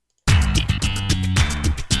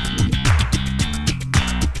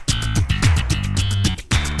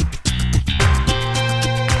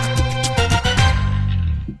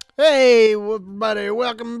Hey, everybody,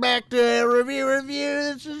 welcome back to Review.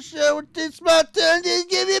 This is a show with this small tongue. Just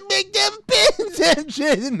give you big dumb pins and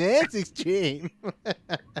just Nancy's dream.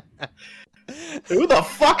 Who the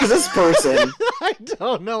fuck is this person? I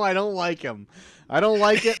don't know. I don't like him. I don't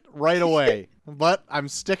like it right away. But I'm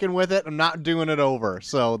sticking with it. I'm not doing it over.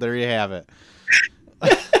 So there you have it.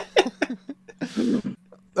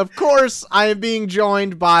 Of course, I am being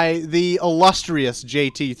joined by the illustrious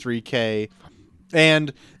JT3K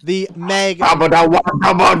and the Jedi.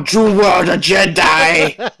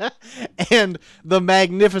 and the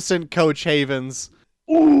magnificent Coach Havens.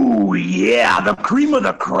 Ooh, yeah, the cream of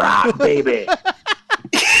the crop, baby.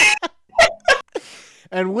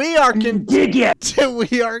 And we are Dig it.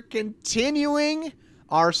 we are continuing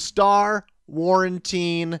our Star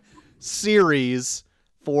Warrantine series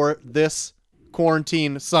for this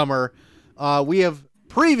quarantine summer. We have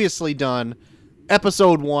previously done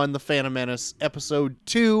Episode 1, The Phantom Menace, Episode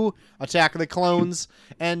 2, Attack of the Clones,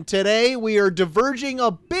 and today we are diverging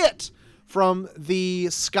a bit from the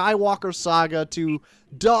Skywalker saga to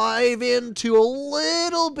dive into a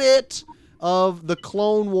little bit of the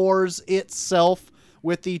Clone Wars itself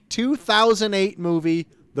with the 2008 movie,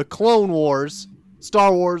 The Clone Wars,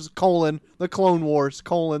 Star Wars, The Clone Wars,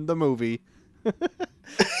 the movie.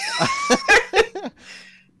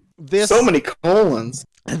 So many colons.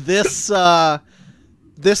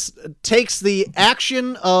 This takes the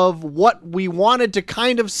action of what we wanted to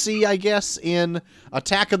kind of see, I guess, in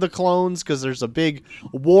Attack of the Clones, because there's a big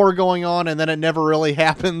war going on, and then it never really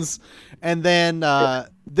happens. And then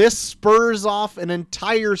this spurs off an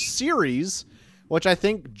entire series, which I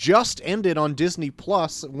think just ended on Disney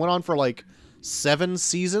Plus. It went on for like 7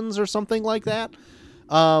 seasons or something like that.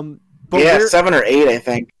 But yeah, 7 or 8, I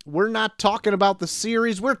think. We're not talking about the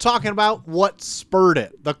series. We're talking about what spurred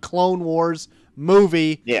it, the Clone Wars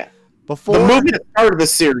movie. Yeah. The movie that started the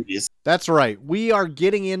series. That's right. We are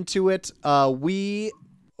getting into it.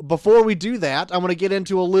 Before we do that, I'm going to get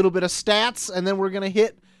into a little bit of stats, and then we're going to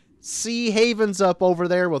hit C. Havens up over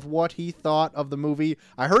there with what he thought of the movie.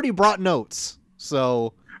 I heard he brought notes,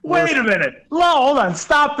 so... Wait a minute. Hold on.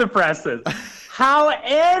 Stop the presses. How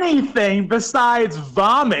anything besides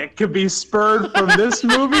vomit could be spurred from this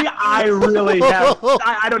movie, I really have...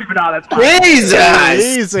 I don't even know how that's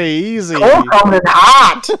Jesus! Easy. Cole coming in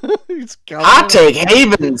hot. Hot take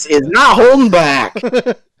Havens is not holding back.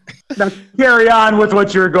 Now carry on with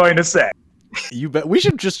what you were going to say. You bet. We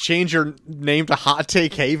should just change your name to Hot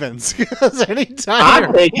Take Havens. Because anytime...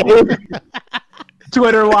 Hot take Havens.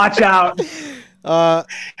 Twitter, watch out.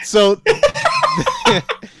 So...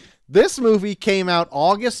 This movie came out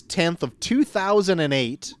August 10th of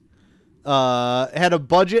 2008. Had a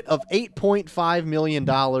budget of $8.5 million.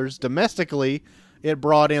 Domestically, it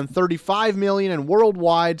brought in $35 million, and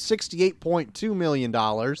worldwide, $68.2 million.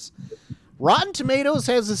 Rotten Tomatoes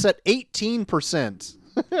has this at 18%.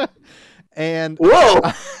 And whoa!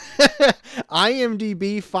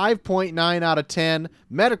 IMDb 5.9 out of 10.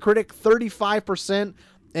 Metacritic 35%.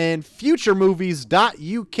 And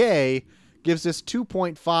FutureMovies.uk gives this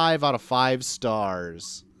 2.5 out of 5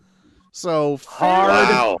 stars. So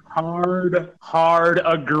hard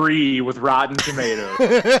agree with Rotten Tomatoes.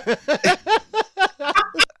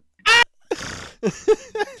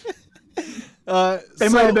 They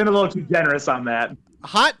might have been a little too generous on that.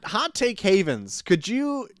 Hot Take Havens,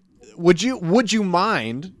 would you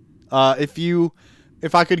mind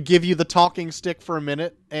if I could give you the talking stick for a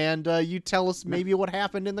minute and you tell us maybe what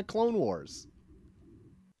happened in the Clone Wars?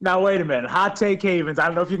 Now, wait a minute. Hot Take Havens. I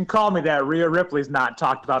don't know if you can call me that. Rhea Ripley's not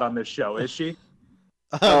talked about on this show, is she?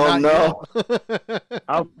 Oh, no.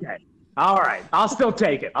 Okay. All right. I'll still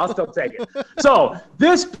take it. So,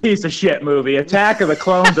 this piece of shit movie, Attack of the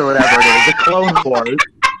Clones or whatever it is, the Clone Wars,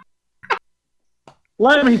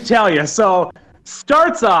 let me tell you. So,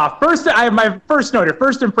 starts off, I have my first note here.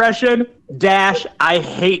 First impression, I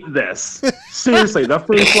hate this. Seriously, the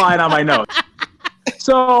first line on my notes.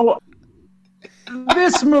 So...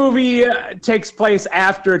 This movie takes place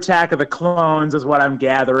after Attack of the Clones, is what I'm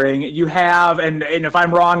gathering. You have, and if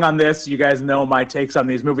I'm wrong on this, you guys know my takes on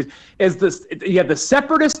these movies. You have the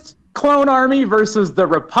Separatist clone army versus the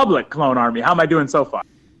Republic clone army. How am I doing so far?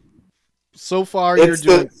 So far, it's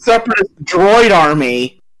the Separatist droid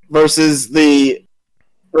army versus the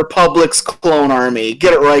Republic's clone army.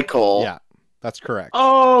 Get it right, Cole. Yeah, that's correct.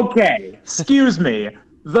 Okay, excuse me.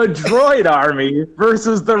 The droid army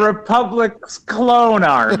versus the Republic's clone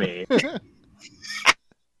army.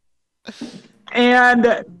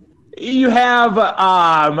 And you have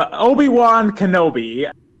Obi-Wan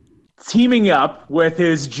Kenobi teaming up with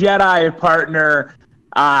his Jedi partner,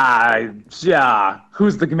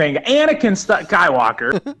 who's the main guy? Anakin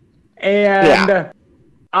Skywalker. and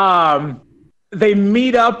they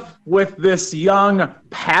meet up with this young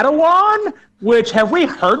Padawan. Which, have we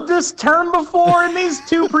heard this term before in these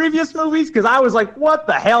two previous movies? Because I was like, what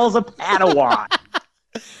the hell is a Padawan?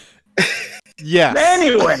 Yes.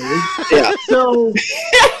 Anyway, so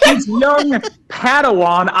this young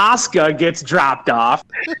Padawan, Asuka, gets dropped off.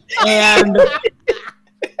 And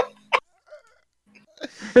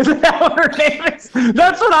is that what her name is?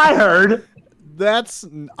 That's what I heard. I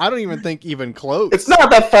don't even think even close. It's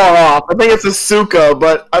not that far off. I think it's Asuka,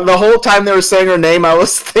 but the whole time they were saying her name, I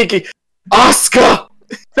was thinking, Asuka!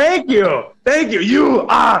 Thank you. You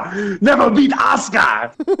never beat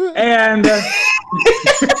Asuka. And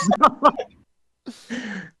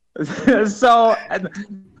so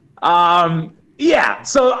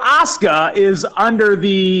Asuka is under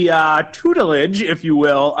the tutelage, if you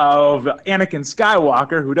will, of Anakin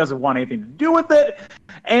Skywalker, who doesn't want anything to do with it,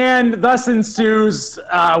 and thus ensues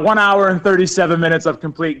 1 hour and 37 minutes of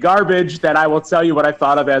complete garbage that I will tell you what I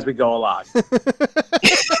thought of as we go along.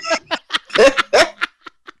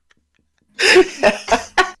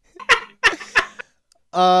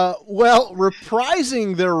 Well,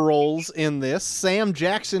 reprising their roles in this, Sam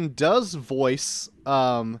Jackson does voice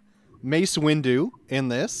Mace Windu in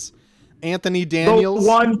this. Anthony Daniels.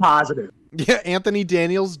 One positive. Yeah, Anthony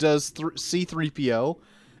Daniels does C-3PO.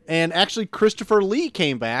 And actually, Christopher Lee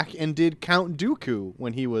came back and did Count Dooku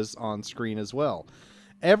when he was on screen as well.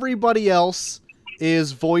 Everybody else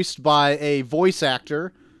is voiced by a voice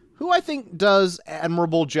actor who I think does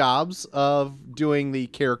admirable jobs of doing the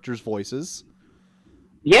characters' voices.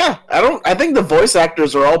 Yeah, I think the voice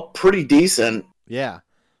actors are all pretty decent. Yeah.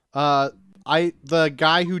 The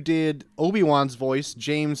guy who did Obi-Wan's voice,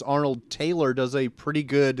 James Arnold Taylor, does a pretty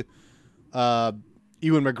good Ewan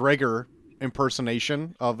McGregor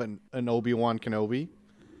impersonation of an Obi-Wan Kenobi.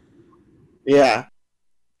 Yeah.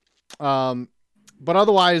 But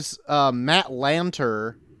otherwise, Matt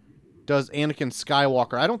Lanter does Anakin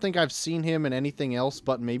Skywalker. I don't think I've seen him in anything else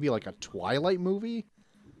but maybe like a Twilight movie.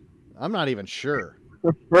 I'm not even sure.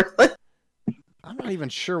 Really? I'm not even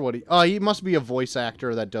sure what he must be a voice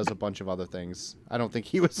actor that does a bunch of other things. I don't think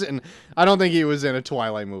he was in a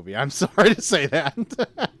Twilight movie. I'm sorry to say that.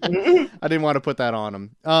 I didn't want to put that on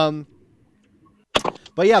him.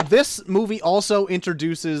 But yeah, this movie also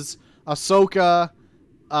introduces Ahsoka.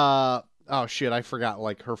 Oh shit, I forgot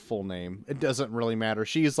like her full name. It doesn't really matter.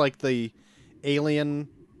 She's like the alien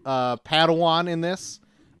Padawan in this.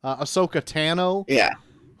 Ahsoka Tano. Yeah.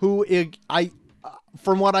 Who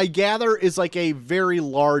from what I gather is like a very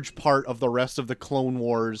large part of the rest of the Clone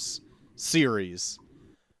Wars series.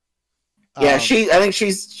 Yeah, I think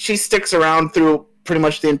she sticks around through pretty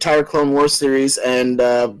much the entire Clone Wars series, and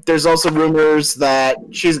there's also rumors that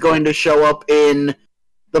she's going to show up in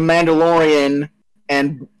The Mandalorian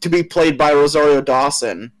and to be played by Rosario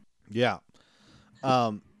Dawson. Yeah.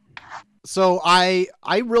 So I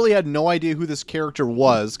really had no idea who this character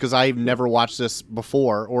was because I've never watched this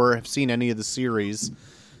before or have seen any of the series.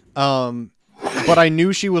 But I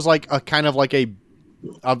knew she was like a kind of like a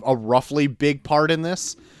roughly big part in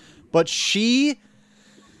this. But she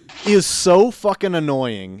is so fucking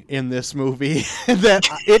annoying in this movie that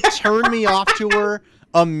it turned me off to her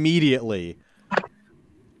immediately.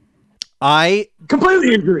 I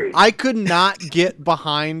completely agree. I could not get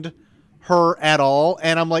behind her at all,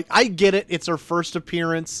 and I'm like, I get it. It's her first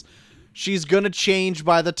appearance. She's gonna change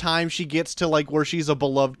by the time she gets to like where she's a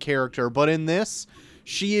beloved character. But in this,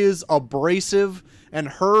 she is abrasive, and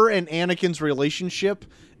her and Anakin's relationship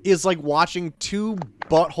is like watching two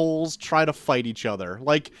buttholes try to fight each other.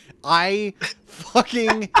 Like, I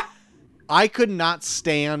could not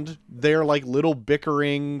stand their like little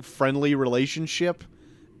bickering, friendly relationship.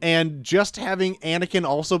 And just having Anakin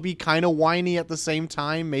also be kind of whiny at the same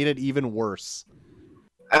time made it even worse.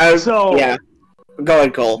 Yeah. Go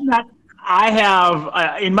ahead, Cole. I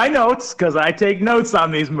have, in my notes, because I take notes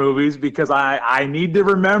on these movies because I need to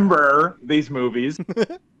remember these movies,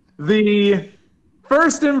 the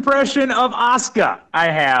first impression of Asuka I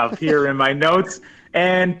have here in my notes.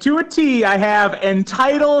 And to a T, I have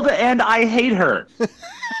entitled and I hate her.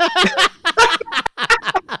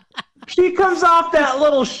 She comes off that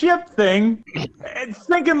little ship thing and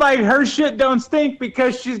thinking like her shit don't stink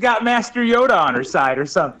because she's got Master Yoda on her side or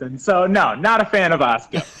something. So no, not a fan of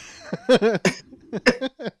Asuka.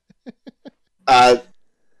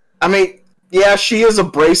 I mean, yeah, she is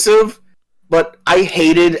abrasive, but I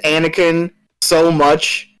hated Anakin so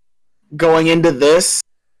much going into this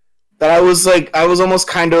that I was almost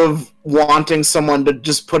kind of wanting someone to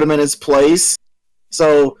just put him in his place.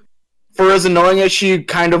 So for as annoying as she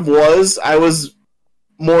kind of was, I was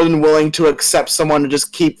more than willing to accept someone to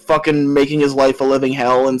just keep fucking making his life a living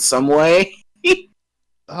hell in some way.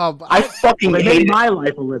 I fucking hate my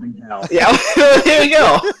life a living hell. Yeah, there you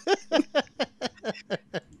go.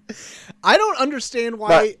 I don't understand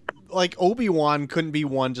why, like, Obi-Wan couldn't be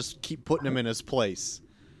one. Just keep putting him in his place.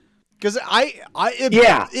 Because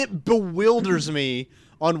it bewilders me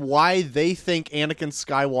on why they think Anakin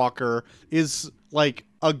Skywalker is like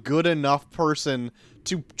a good enough person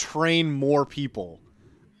to train more people.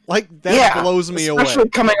 Like that blows me away. Especially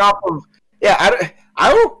coming off of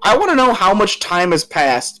I want to know how much time has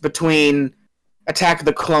passed between Attack of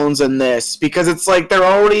the Clones and this, because it's like they're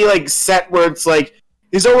already like set where it's like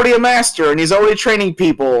he's already a master and he's already training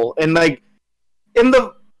people, and like in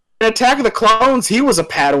Attack of the Clones he was a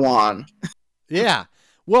Padawan. Yeah.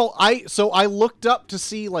 Well, I looked up to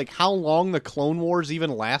see like how long the Clone Wars even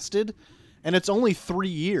lasted, and it's only 3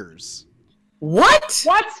 years. What?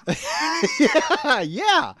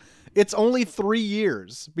 Yeah. It's only 3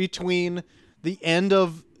 years between the end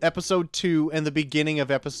of episode 2 and the beginning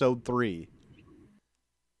of episode 3.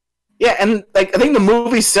 Yeah, and like I think the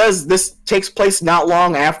movie says this takes place not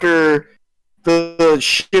long after the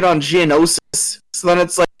shit on Geonosis. So then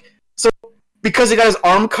it's like, so because he got his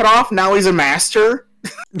arm cut off, now he's a master?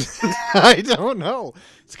 I don't know.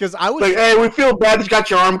 It's because I was like, hey, we feel bad that you got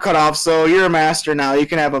your arm cut off, so you're a master now. You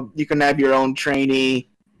can have your own trainee.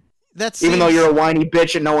 Even though you're a whiny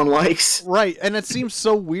bitch and no one likes. Right, and it seems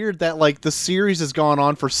so weird that like the series has gone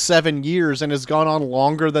on for 7 years and has gone on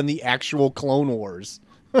longer than the actual Clone Wars.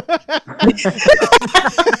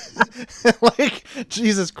 Like,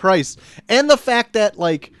 Jesus Christ. And the fact that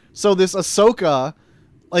like, so this Ahsoka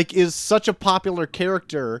like is such a popular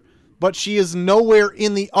character, but she is nowhere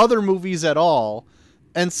in the other movies at all.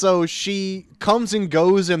 And so she comes and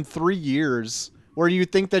goes in 3 years, where you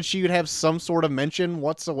think that she would have some sort of mention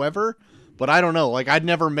whatsoever. But I don't know. Like, I'd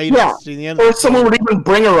never made it to the end of or someone would even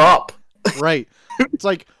bring her up. Right. It's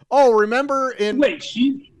like, oh, remember in... Wait,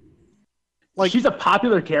 she's a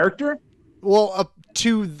popular character? Well,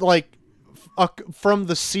 from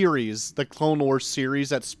the series, the Clone Wars series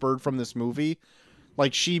that spurred from this movie,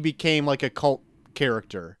 like, she became, like, a cult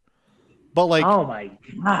character. But, like... Oh, my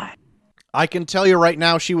God. I can tell you right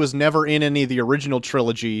now, she was never in any of the original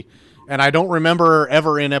trilogy, and I don't remember her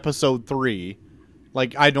ever in episode 3.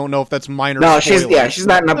 Like, I don't know if that's minor spoilers. She's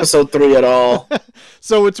not in episode 3 at all.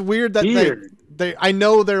 So it's weird that they I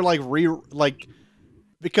know they're like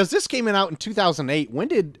because this came out in 2008. When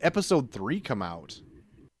did episode 3 come out?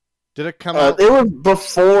 Did it come out? It was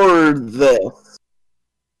before this.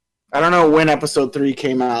 I don't know when episode 3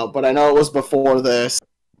 came out, but I know it was before this.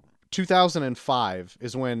 2005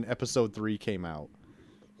 is when episode 3 came out.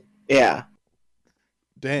 Yeah.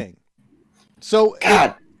 Dang. So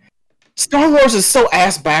God, Star Wars is so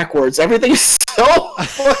ass backwards. Everything is so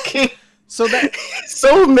fucking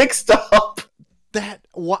so mixed up.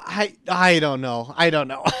 I don't know.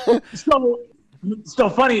 So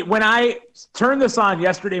funny, when I turned this on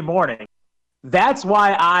yesterday morning, that's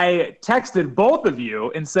why I texted both of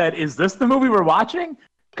you and said, "Is this the movie we're watching?"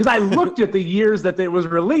 Because I looked at the years that it was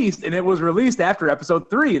released, and it was released after episode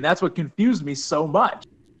 3, and that's what confused me so much.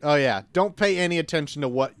 Oh, yeah. Don't pay any attention to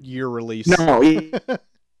what year release. No. I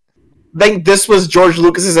think this was George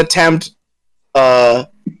Lucas's attempt to,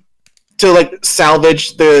 like,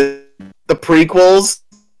 salvage the prequels,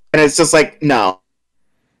 and it's just like, no.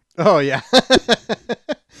 Oh, yeah.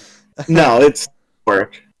 No, it's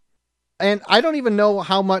work. And I don't even know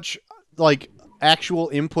how much, like, actual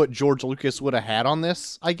input George Lucas would have had on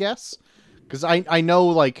this, I guess. Because I know,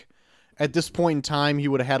 like, at this point in time, he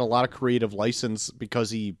would have had a lot of creative license because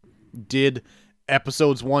he did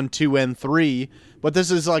episodes 1, 2, and 3. But this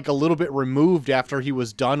is, like, a little bit removed after he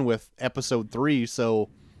was done with episode 3, so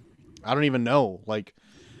I don't even know. Like,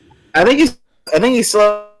 I think he's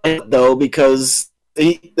still though, because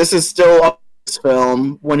this is still up his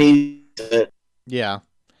film when he did it. Yeah.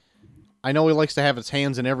 I know he likes to have his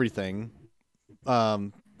hands in everything.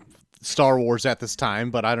 Star Wars at this time,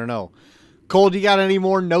 but I don't know. Cole, do you got any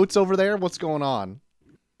more notes over there? What's going on?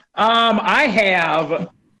 I have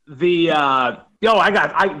the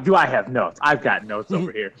I have notes. I've got notes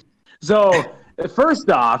over here. So first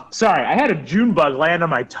off, sorry, I had a June bug land on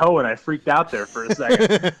my toe and I freaked out there for a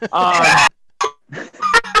second.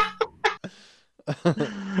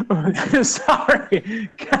 Sorry,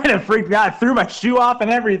 kind of freaked me out. I threw my shoe off and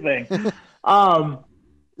everything.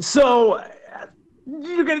 So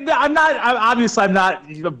I'm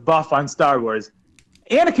not buff on Star Wars.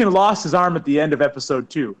 Anakin lost his arm at the end of episode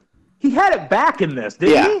 2. He had it back in this,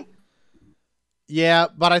 didn't he? Yeah,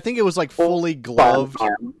 but I think it was like fully gloved.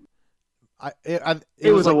 It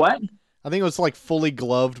was like, a what? I think it was like fully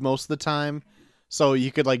gloved most of the time, so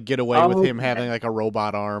you could like get away with him having like a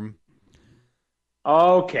robot arm.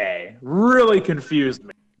 Okay, really confused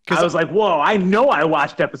me. I was like, whoa, I know I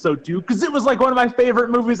watched episode 2 because it was like one of my favorite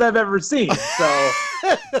movies I've ever seen.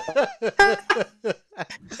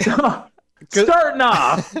 So, starting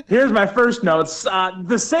off, here's my first notes.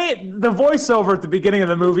 The voiceover at the beginning of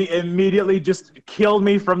the movie immediately just killed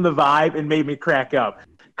me from the vibe and made me crack up.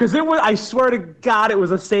 Because I swear to God, it was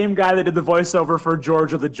the same guy that did the voiceover for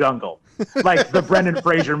George of the Jungle. Like the Brendan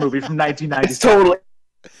Fraser movie from 1997. It's totally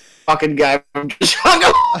fucking guy from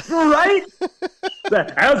Jungle. Right?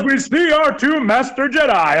 As we see our 2 Master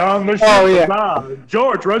Jedi on the ship. Oh, yeah.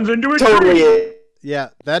 George runs into a Totally. tree. Yeah,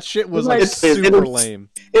 that shit was like super lame.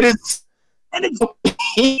 It is. And it's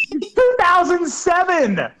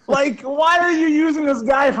 2007. Like, why are you using this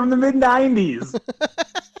guy from the mid-90s?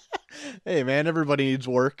 Hey, man, everybody needs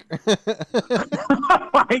work. Oh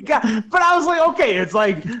my God. But I was like, okay, it's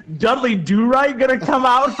like Dudley Do-Right gonna come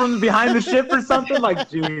out from behind the ship or something? Like,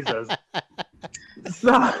 Jesus.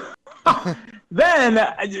 So,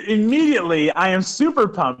 then, immediately, I am super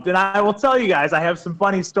pumped, and I will tell you guys, I have some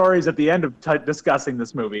funny stories at the end of discussing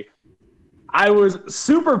this movie. I was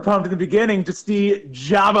super pumped in the beginning to see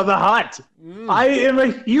Jabba the Hutt. I am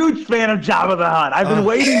a huge fan of Jabba the Hutt. I've been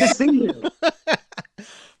waiting to see him.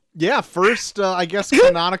 Yeah, first, I guess,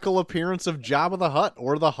 canonical appearance of Jabba the Hutt,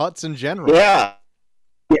 or the Hutts in general. Yeah.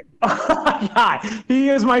 God, he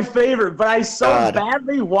is my favorite, but I so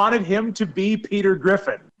badly wanted him to be Peter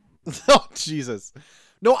Griffin. Oh, Jesus.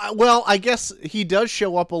 No, well, I guess he does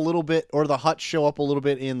show up a little bit, or the Hutts show up a little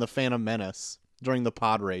bit in The Phantom Menace during the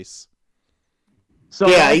pod race. So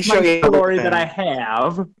yeah, that's my story that I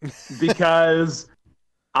have, because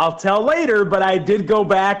I'll tell later, but I did go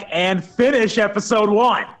back and finish episode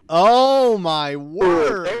 1. Oh, my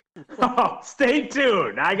word. Oh, stay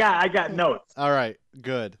tuned. I got notes. All right,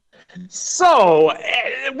 good. So,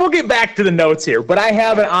 we'll get back to the notes here, but I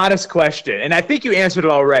have an honest question, and I think you answered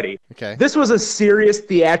it already. Okay. This was a serious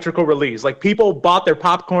theatrical release. Like, people bought their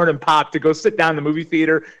popcorn and pop to go sit down in the movie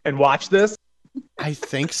theater and watch this? I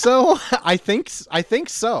think so. I think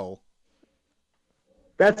so.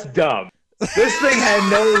 That's dumb. This thing had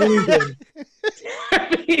no reason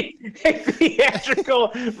to be a theatrical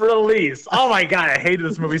release. Oh my God, I hated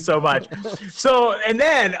this movie so much. So, and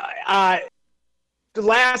then the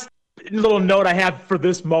last little note I have for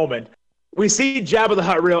this moment, we see Jabba the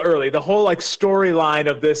Hutt real early. The whole like storyline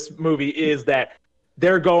of this movie is that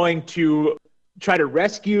they're going to try to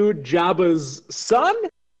rescue Jabba's son.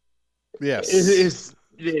 Yes. His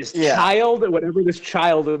child, whatever this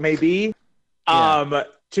child may be.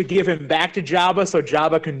 To give him back to Jabba so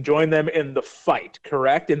Jabba can join them in the fight,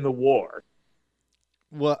 correct? In the war.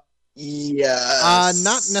 Well, yeah.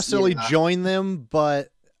 Not necessarily join them, but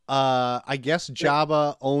I guess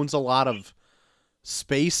Jabba owns a lot of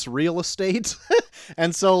space real estate.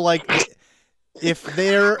 And so, like, if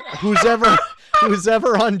they're who's ever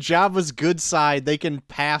on Jabba's good side, they can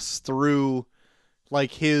pass through,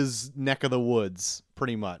 like, his neck of the woods,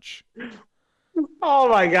 pretty much. Oh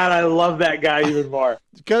my God, I love that guy even more.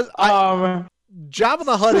 Because Jabba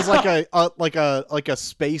the Hutt is like a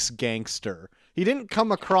space gangster. He didn't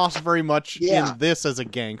come across very much in this as a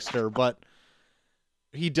gangster, but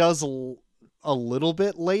he does a little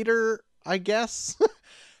bit later, I guess.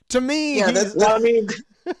 To me, that's like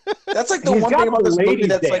the one thing about this movie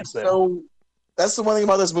that's like so. That's the one thing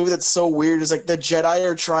about this movie that's so weird is like the Jedi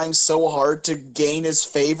are trying so hard to gain his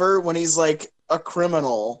favor when he's like a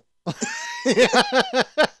criminal. Yeah,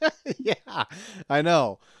 I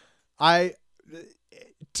know.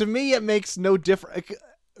 To me, it makes no difference.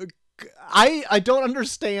 I don't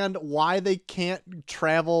understand why they can't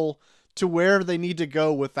travel to where they need to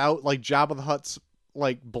go without like Jabba the Hutt's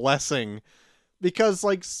like blessing. Because,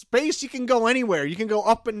 like, space, you can go anywhere. You can go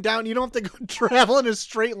up and down. You don't have to go travel in a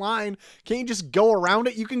straight line. Can't you just go around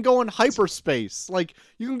it? You can go in hyperspace. Like,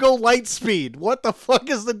 you can go light speed. What the fuck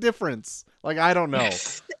is the difference? Like, I don't know.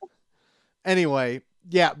 Anyway,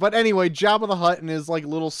 Jabba the Hutt and his, like,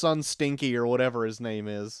 little son Stinky or whatever his name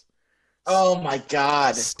is. Oh, my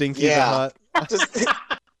God. Stinky the Hutt.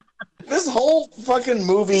 This whole fucking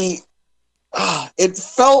movie, it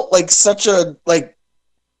felt like such a, like,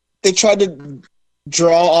 they tried to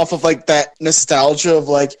draw off of like that nostalgia of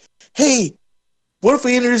like, hey, what if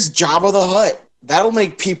we introduce Jabba the Hutt? That'll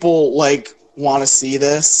make people like want to see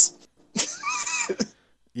this.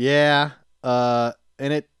 Yeah, and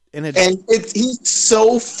he's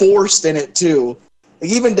so forced in it too.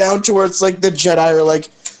 Like, even down to where it's like the Jedi are like,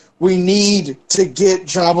 we need to get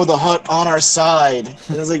Jabba the Hutt on our side.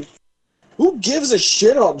 And it's like, Who gives a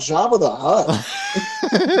shit on Jabba the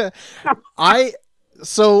Hutt?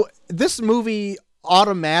 So this movie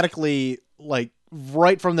automatically, like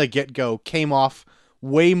right from the get-go, came off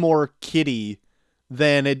way more kiddie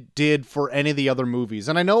than it did for any of the other movies.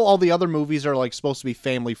 And I know all the other movies are like supposed to be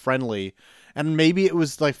family friendly, and maybe it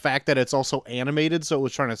was the fact that it's also animated, so it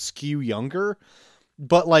was trying to skew younger.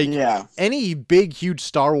 But like any big, huge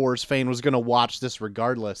Star Wars fan was going to watch this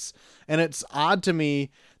regardless. And it's odd to me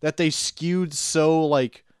that they skewed so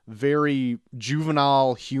like very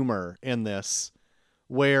juvenile humor in this,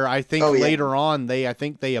 where I think later on I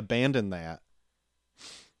think they abandoned that.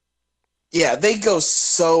 Yeah, they go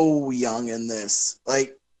so young in this.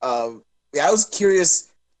 Like, I was curious,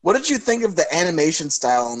 what did you think of the animation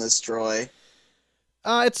style in this, Troy?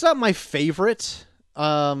 It's not my favorite,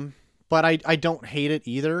 but I don't hate it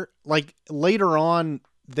either. Like later on,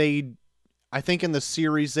 I think in the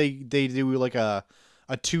series they do like a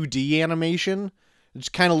 2D animation. It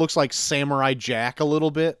just kind of looks like Samurai Jack a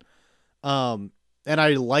little bit. And I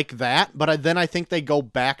like that, but then I think they go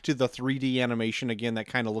back to the 3D animation again that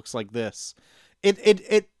kind of looks like this.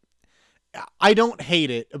 I don't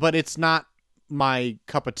hate it, but it's not my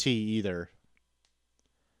cup of tea either.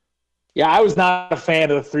 Yeah, I was not a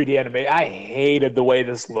fan of the 3D animation. I hated the way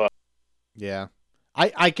this looked. Yeah,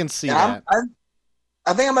 I can see that.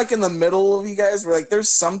 I think I'm like in the middle of you guys where like there's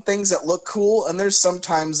some things that look cool, and there's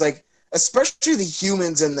sometimes like, especially the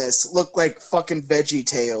humans in this look like fucking Veggie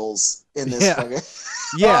Tales in this.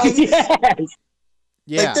 Yeah.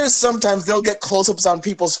 Yeah. Like there's sometimes they'll get close-ups on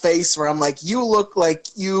people's face where I'm like, you look like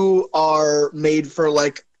you are made for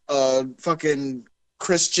like a fucking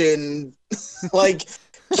Christian like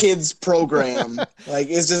kids program. Like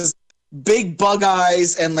it's just big bug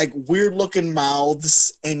eyes and like weird looking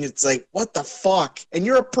mouths, and it's like, what the fuck? And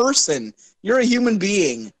you're a person. You're a human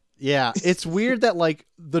being. Yeah, it's weird that like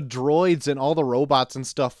the droids and all the robots and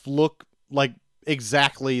stuff look like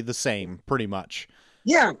exactly the same, pretty much.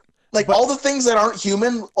 Yeah, like all the things that aren't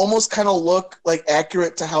human almost kind of look like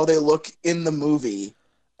accurate to how they look in the movie.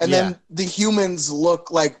 And then the humans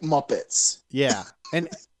look like Muppets. Yeah, and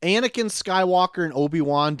Anakin Skywalker and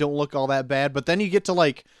Obi-Wan don't look all that bad, but then you get to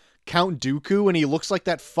like Count Dooku and he looks like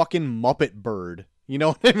that fucking Muppet bird. You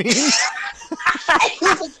know what I mean?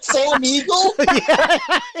 Sam Eagle? Yeah,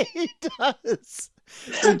 he does.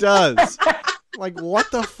 He does. Like, what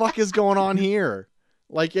the fuck is going on here?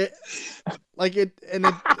 And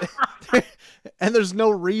there's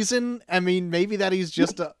no reason. I mean, maybe that he's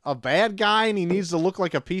just a bad guy and he needs to look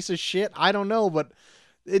like a piece of shit. I don't know, but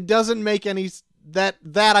it doesn't make any that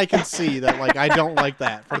I can see that like I don't like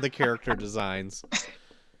that for the character designs.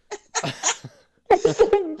 Best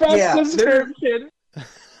description.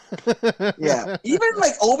 Yeah, even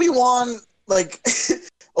like Obi-Wan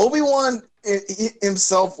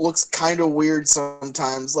himself looks kind of weird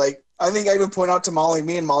sometimes. Like I think I even point out to Molly,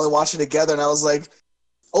 me and Molly watched it together, and I was like,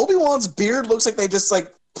 Obi-Wan's beard looks like they just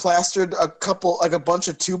like plastered a bunch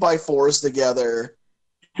of 2x4s together.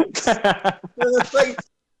 Like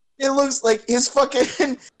it looks like his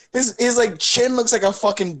fucking his like chin looks like a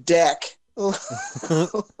fucking deck.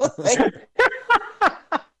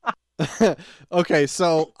 Okay,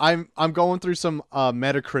 so I'm going through some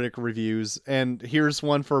Metacritic reviews, and here's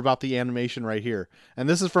one for about the animation right here. And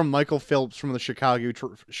this is from Michael Phillips from the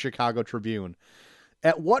Chicago Tribune.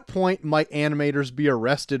 At what point might animators be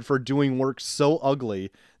arrested for doing work so ugly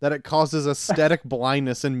that it causes aesthetic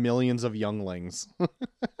blindness in millions of younglings?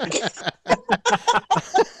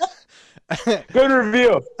 Good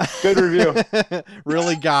review. Good review.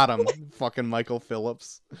 Really got him, fucking Michael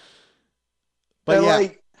Phillips. But yeah.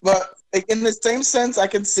 But in the same sense, I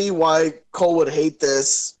can see why Cole would hate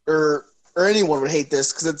this, or anyone would hate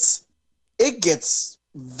this, because it gets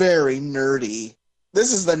very nerdy.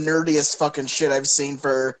 This is the nerdiest fucking shit I've seen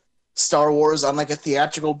for Star Wars on like a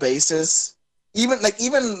theatrical basis. Even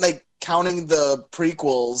counting the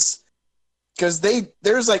prequels, because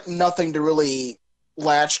there's like nothing to really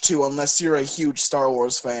latch to unless you're a huge Star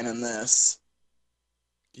Wars fan in this.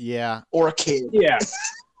 Yeah. Or a kid. Yeah.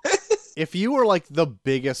 If you were like the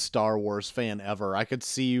biggest Star Wars fan ever, I could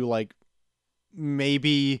see you like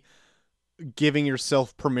maybe giving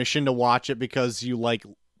yourself permission to watch it because you like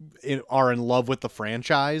are in love with the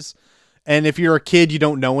franchise. And if you're a kid, you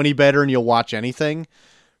don't know any better and you'll watch anything.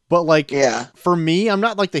 But like, for me, I'm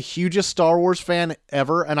not like the hugest Star Wars fan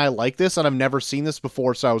ever, and I like this, and I've never seen this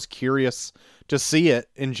before, so I was curious to see it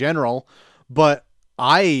in general. But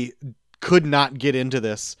I could not get into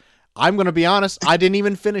this. I'm going to be honest, I didn't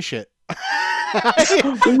even finish it. What?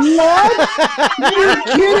 You're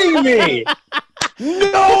kidding me!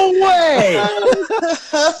 No way!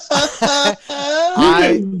 You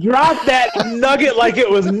just dropped dropped that nugget like it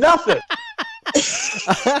was nothing.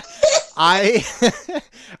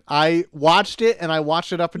 I watched it, and I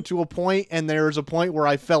watched it up until a point, and there was a point where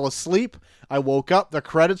I fell asleep. I woke up, the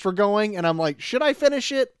credits were going, and I'm like, should I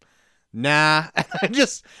finish it? Nah.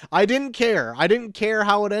 I didn't care. I didn't care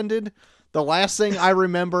how it ended. The last thing I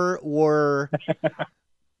remember were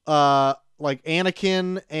like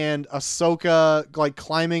Anakin and Ahsoka like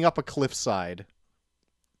climbing up a cliffside.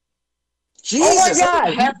 Jesus, oh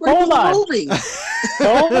my God! Hold on.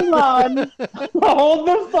 Hold on. Hold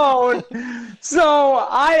the phone. So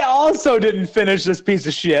I also didn't finish this piece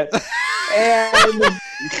of shit. And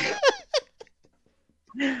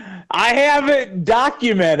I have it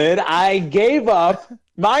documented. I gave up.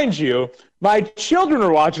 Mind you, my children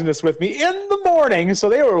were watching this with me in the morning, so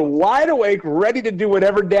they were wide awake, ready to do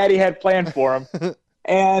whatever Daddy had planned for them.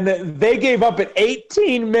 And they gave up at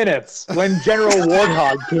 18 minutes when General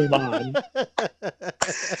Warthog came on.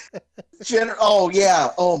 Oh, yeah.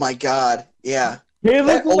 Oh, my God. Yeah. He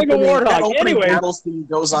looked like a warthog. Anyway, battle scene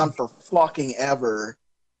goes on for fucking ever.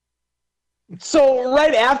 So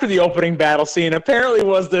right after the opening battle scene, apparently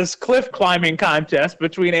was this cliff climbing contest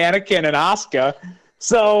between Anakin and Asuka.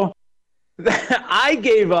 So I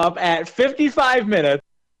gave up at 55 minutes,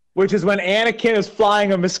 which is when Anakin is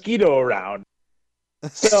flying a mosquito around.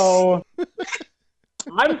 So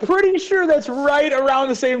I'm pretty sure that's right around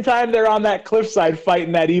the same time they're on that cliffside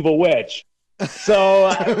fighting that evil witch.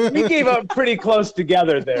 So we gave up pretty close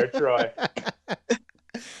together there, Troy.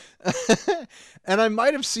 And I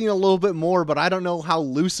might have seen a little bit more, but I don't know how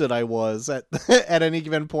lucid I was at at any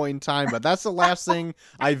given point in time. But that's the last thing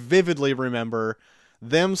I vividly remember.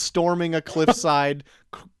 Them storming a cliffside,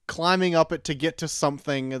 climbing up it to get to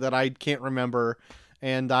something that I can't remember.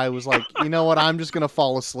 And I was like, you know what? I'm just going to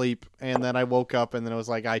fall asleep. And then I woke up and then it was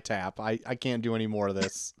like, I tap. I can't do any more of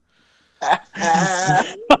this.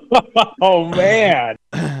 Oh, man.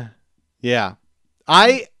 Yeah.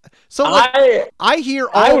 I hear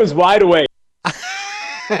all... I was wide awake.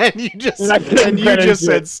 and you just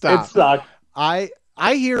said stop. It sucked. I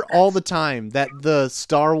hear all the time that the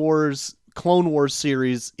Star Wars Clone Wars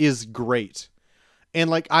series is great. And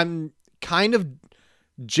like I'm kind of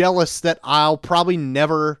jealous that I'll probably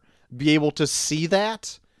never be able to see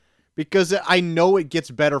that because I know it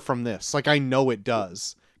gets better from this. Like I know it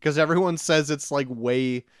does. Because everyone says it's like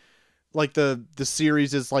way like the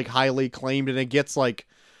series is like highly acclaimed and it gets like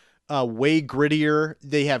way grittier.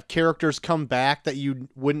 They have characters come back that you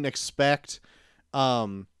wouldn't expect.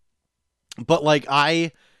 But like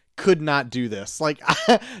I could not do this. Like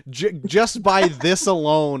just by this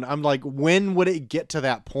alone, I'm like, when would it get to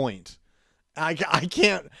that point? I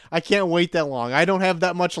can't wait that long. I don't have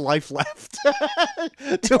that much life left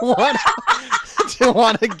to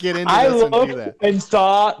want to get into this and do that. And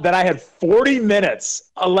saw that I had 40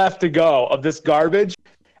 minutes left to go of this garbage,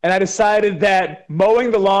 and I decided that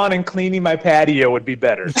mowing the lawn and cleaning my patio would be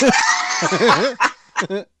better.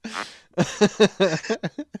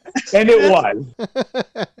 And it was.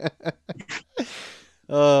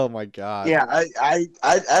 Oh my God. Yeah, I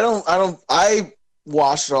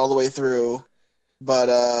watched it all the way through, but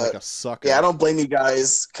like a sucker. yeah, I don't blame you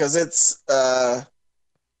guys because it's I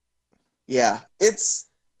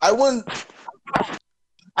wouldn't.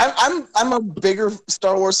 I'm a bigger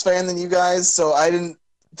Star Wars fan than you guys, so I didn't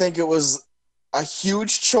think it was a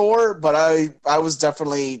huge chore, but I was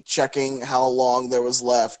definitely checking how long there was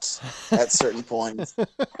left at certain points,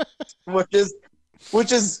 which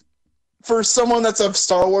is for someone that's a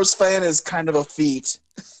Star Wars fan is kind of a feat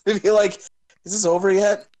to be like, is this over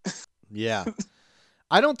yet? Yeah.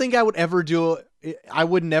 I don't think I would ever I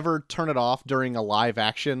would never turn it off during a live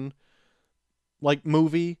action like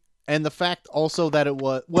movie. And the fact also that it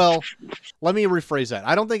was, well, let me rephrase that.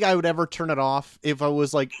 I don't think I would ever turn it off if it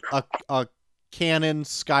was like a canon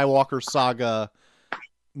Skywalker saga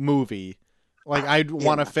movie. Like I'd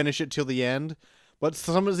want to finish it till the end. But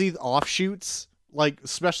some of these offshoots, like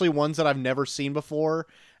especially ones that I've never seen before,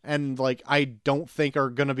 and like I don't think are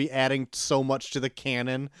going to be adding so much to the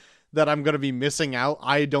canon that I'm going to be missing out.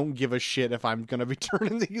 I don't give a shit if I'm going to be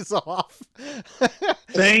turning these off.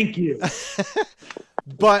 Thank you.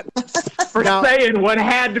 But for saying what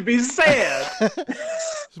had to be said.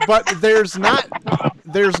 But there's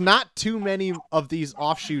not too many of these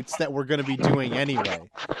offshoots that we're going to be doing anyway.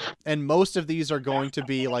 And most of these are going to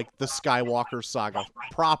be like the Skywalker saga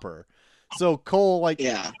proper. So Cole, like,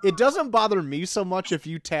 It doesn't bother me so much if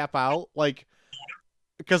you tap out, like,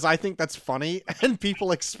 because I think that's funny and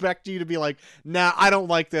people expect you to be like, nah, I don't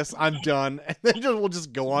like this. I'm done. And then we'll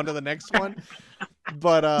just go on to the next one.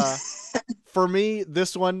 But, for me,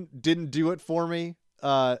 this one didn't do it for me.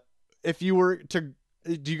 If you were to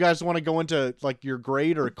do you guys want to go into like your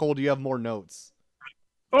grade, or Cole, do you have more notes?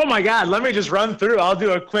 Oh my God, let me just run through. I'll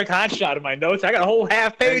do a quick hot shot of my notes. I got a whole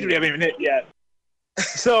half page we haven't even hit yet.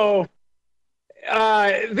 So,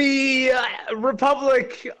 the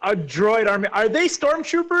Republic droid army, are they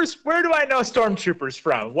stormtroopers? Where do I know stormtroopers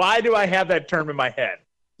from? Why do I have that term in my head?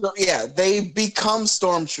 So, yeah, they become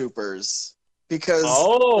stormtroopers because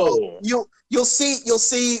you'll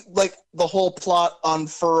see like the whole plot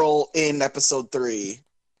unfurl in episode 3.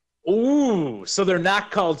 Ooh, so they're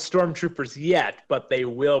not called stormtroopers yet, but they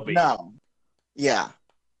will be. No. Yeah.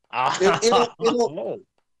 It'll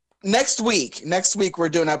next week we're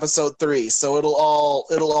doing episode 3, so it'll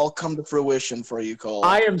all come to fruition for you, Cole.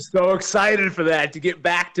 I am so excited for that, to get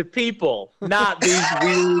back to people, not these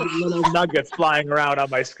weird little nuggets flying around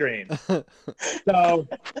on my screen. So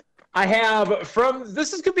I have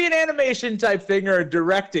this could be an animation type thing or a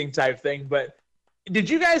directing type thing, but did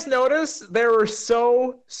you guys notice there were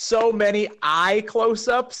so many eye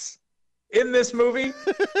close-ups in this movie?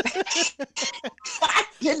 I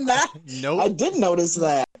did not. Nope. I did notice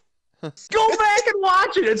that. Go back and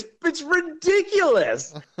watch it. It's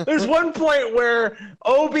ridiculous. There's one point where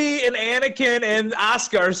Obi and Anakin and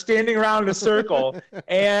Asuka are standing around in a circle,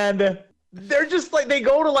 and they're just like, they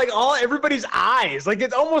go to like everybody's eyes. Like,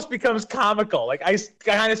 it almost becomes comical. Like, I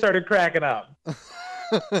kind of started cracking up.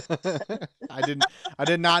 I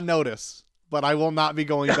did not notice, but I will not be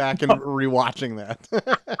going back and rewatching that.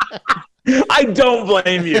 I don't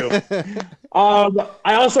blame you.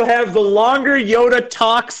 I also have the longer Yoda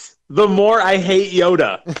talks, the more I hate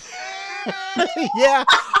Yoda. Yeah.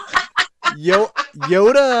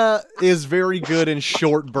 Yoda is very good in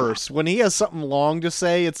short bursts. When he has something long to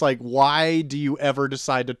say, it's like, why do you ever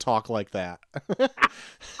decide to talk like that?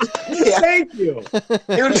 Yeah. Thank you.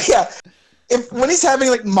 It would be, when he's having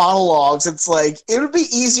like monologues, it's like it would be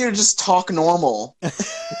easier to just talk normal.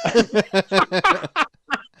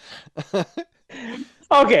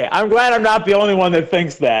 Okay, I'm glad I'm not the only one that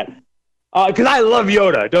thinks that. Because I love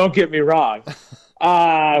Yoda, don't get me wrong.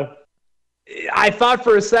 I thought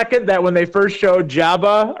for a second that when they first showed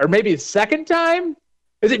Jabba, or maybe the second time,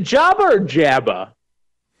 is it Jabba or Jabba?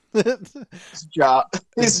 It's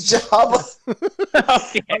Jabba.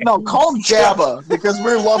 Okay. No, call him Jabba because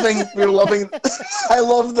we're loving. I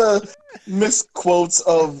love the misquotes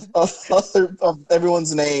of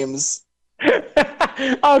everyone's names.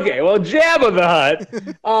 Okay, well, Jabba the Hutt.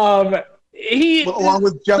 Along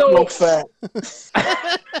with Jethro Fett.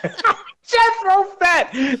 Jethro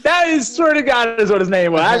Fett. That is, swear to God, is what his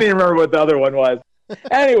name was. I didn't even remember what the other one was.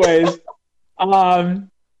 Anyways,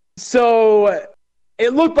 so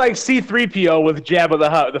it looked like C-3PO with Jabba the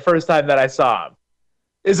Hutt the first time that I saw him.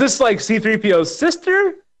 Is this like C-3PO's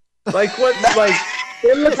sister? Like what? Like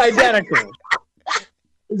it looks identical.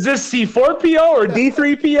 Is this C-4PO or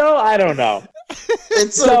D-3PO? I don't know.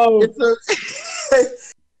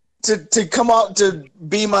 To come out to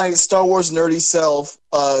be my Star Wars nerdy self,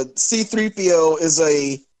 C-3PO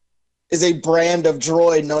is a brand of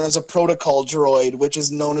droid known as a protocol droid, which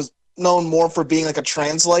is known more for being like a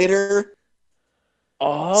translator.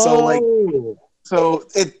 Oh.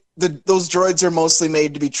 Those droids are mostly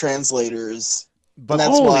made to be translators, But and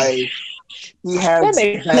that's why he has. That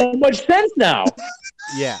makes so much sense now.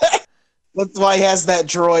 Yeah. That's why he has that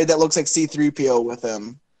droid that looks like C-3PO with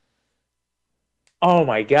him. Oh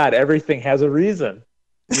my God! Everything has a reason.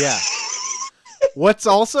 Yeah. What's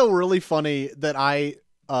also really funny that I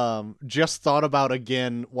just thought about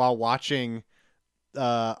again while watching,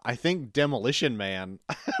 I think Demolition Man,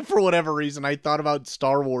 for whatever reason, I thought about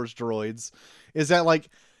Star Wars droids, is that like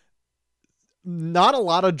not a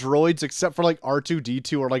lot of droids except for like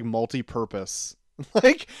R2-D2 are like multi-purpose.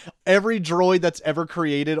 Like every droid that's ever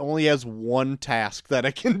created only has one task that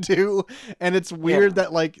it can do, and it's weird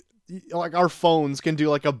that like our phones can do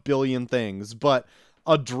like a billion things, but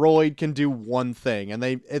a droid can do one thing, and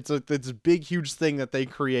it's a big huge thing that they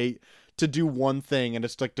create to do one thing, and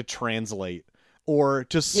it's like to translate or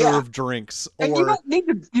to serve drinks. Or and you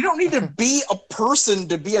don't need to be a person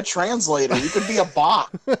to be a translator. You could be a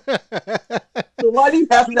bot. So why do you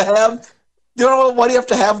have to have? Why do you have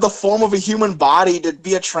to have the form of a human body to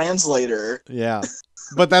be a translator? Yeah.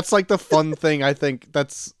 But that's like the fun thing, I think,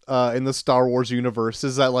 that's in the Star Wars universe,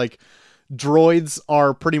 is that like droids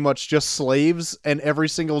are pretty much just slaves, and every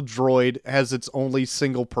single droid has its only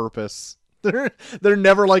single purpose. They're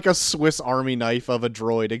never like a Swiss Army knife of a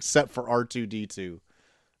droid, except for R2-D2,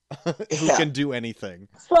 who can do anything.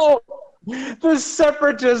 So The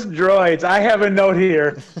Separatist droids. I have a note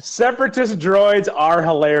here. Separatist droids are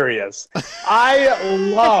hilarious. I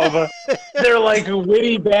love their like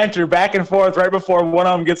witty banter back and forth right before one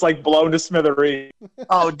of them gets like blown to smithereens.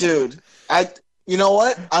 Oh, dude. You know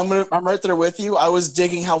what? I'm right there with you. I was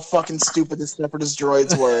digging how fucking stupid the Separatist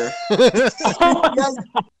droids were.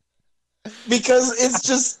 because it's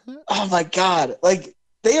just, oh my god. Like,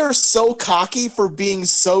 they are so cocky for being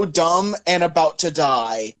so dumb and about to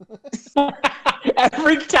die.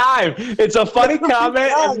 Every time. It's a funny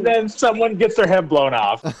comment, and then someone gets their head blown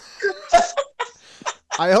off.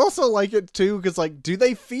 I also like it, too, because, like, do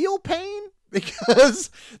they feel pain?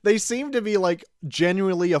 Because they seem to be, like,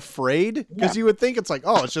 genuinely afraid. Because you would think it's like,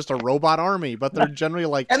 oh, it's just a robot army. But they're generally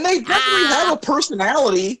like... And they definitely have a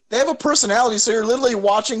personality. They have a personality, so you're literally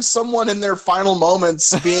watching someone in their final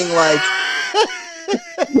moments being like...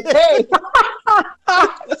 Hey,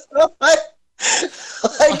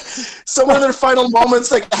 like someone in their final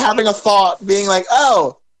moments, like having a thought, being like,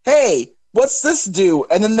 "Oh, hey, what's this do?"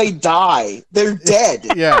 And then they die. They're dead.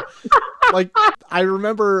 Yeah, like I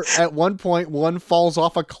remember at one point, one falls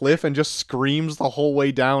off a cliff and just screams the whole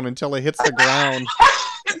way down until it hits the ground.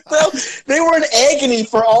 Well, they were in agony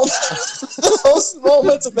for all those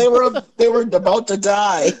moments, and they were about to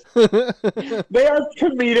die. They are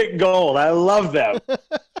comedic gold. I love them.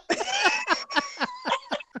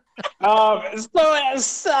 I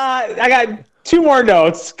got two more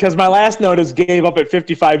notes because my last note is gave up at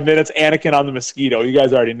 55 minutes. Anakin on the mosquito. You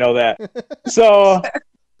guys already know that. So,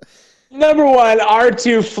 number one,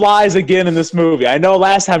 R2 flies again in this movie. I know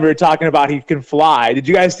last time we were talking about he can fly. Did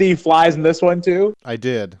you guys see he flies in this one too? I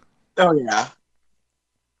did. Oh yeah.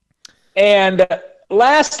 And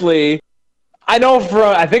lastly, I know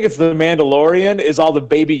I think it's The Mandalorian is all the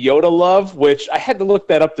Baby Yoda love, which I had to look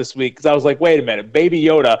that up this week because I was like, wait a minute, Baby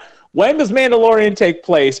Yoda. When does Mandalorian take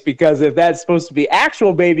place? Because if that's supposed to be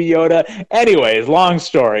actual Baby Yoda, anyways, long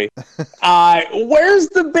story. Where's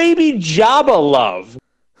the Baby Jabba love?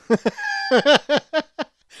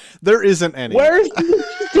 There isn't any. Where's the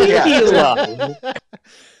Stinky love?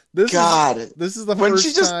 This God, this is the when first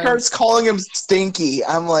she just time... starts calling him Stinky,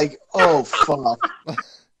 I'm like, oh fuck.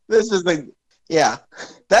 This is the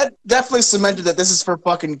that definitely cemented that this is for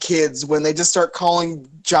fucking kids when they just start calling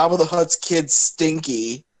Jabba the Hutt's kids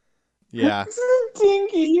Stinky. Yeah.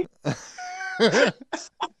 Stinky.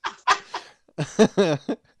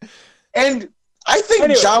 And I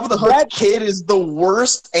think Jabba the Hutt's kid is the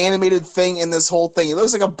worst animated thing in this whole thing. It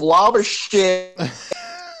looks like a blob of shit.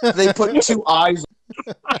 They put two eyes.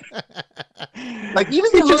 Like even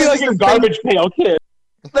He should be like a garbage pail kid.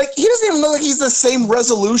 Like he doesn't even look like he's the same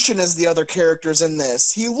resolution as the other characters in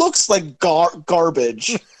this. He looks like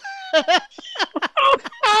garbage.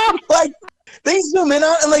 Like they zoom in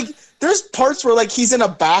on and like there's parts where like he's in a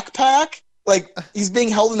backpack, like he's being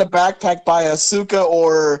held in a backpack by Ahsoka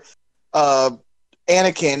or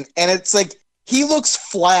Anakin, and it's like he looks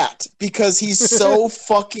flat because he's so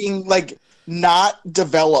fucking like not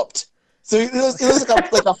developed. So it was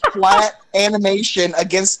like a flat animation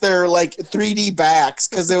against their like 3D backs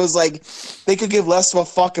because it was like they could give less of a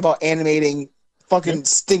fuck about animating fucking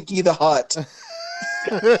Stinky the Hutt.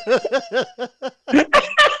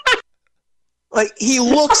 Like he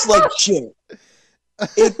looks like shit.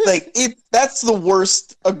 That's the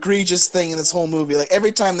worst egregious thing in this whole movie. Like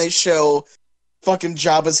every time they show fucking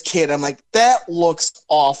Jabba's kid, I'm like, that looks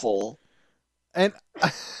awful. And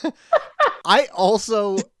I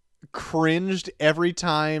also cringed every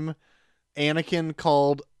time Anakin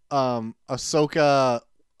called Ahsoka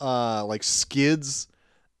like skids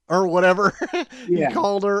or whatever. He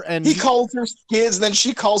called her, and he calls her skids, and then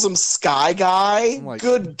she calls him Sky Guy. Like,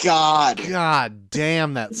 good God. God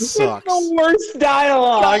damn, that sucks. This is the worst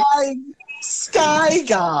dialogue. Sky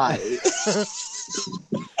Guy.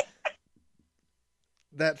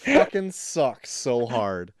 That fucking sucks so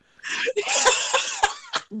hard.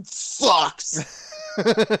 Sucks.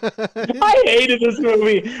 I hated this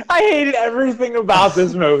movie. I hated everything about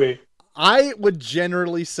this movie. I would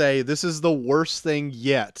generally say this is the worst thing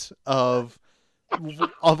yet of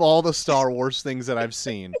all the Star Wars things that I've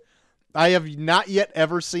seen. I have not yet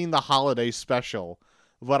ever seen the holiday special,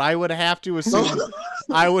 but I would have to assume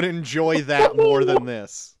I would enjoy that more than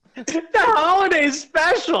this. The holiday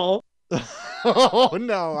special? Oh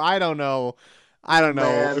no, I don't know. I don't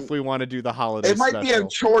know if we want to do the holiday special. It might be a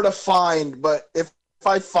chore to find, but if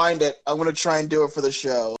I find it, I'm going to try and do it for the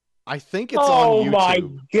show. I think it's on YouTube. Oh my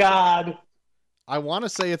God. I want to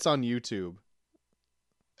say it's on YouTube.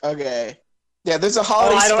 Okay. Yeah, there's a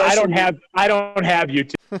holiday special. I don't have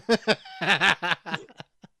YouTube.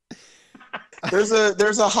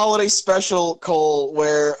 There's a holiday special, Cole,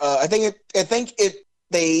 where they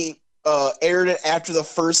aired it after the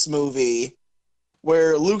first movie,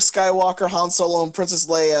 where Luke Skywalker, Han Solo, and Princess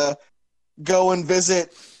Leia go and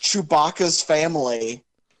visit Chewbacca's family.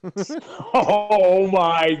 Oh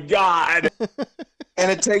my god! And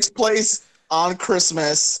it takes place on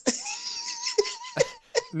Christmas.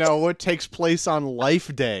 No, it takes place on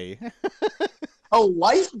Life Day. Oh,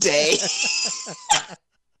 Life Day?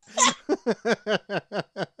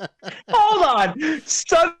 Hold on.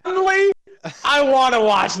 Suddenly, I want to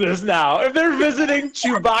watch this now. If they're visiting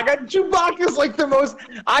Chewbacca is like the most...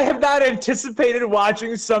 I have not anticipated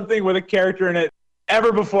watching something with a character in it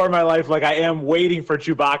ever before in my life like I am waiting for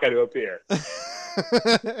Chewbacca to appear.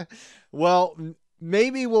 Well,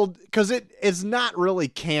 maybe we'll... Because it's not really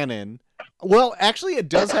canon. Well, actually, it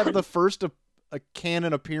does have the first a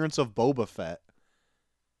canon appearance of Boba Fett.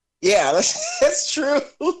 Yeah, that's true.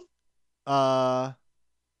 Throw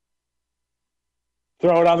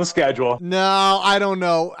it on the schedule. No, I don't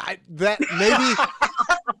know.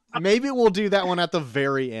 Maybe we'll do that one at the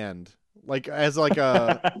very end, like as like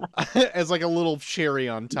a little cherry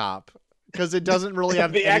on top, because it doesn't really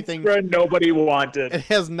have the anything. Extra nobody wanted. It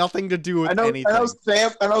has nothing to do with anything. I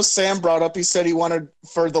know Sam brought up. He said he wanted,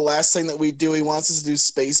 for the last thing that we do, he wants us to do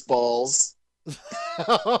Spaceballs.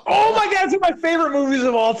 Oh my god, it's one of my favorite movies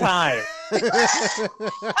of all time.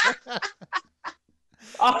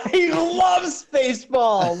 I love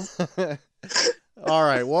Spaceballs. All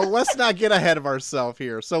right, well, let's not get ahead of ourselves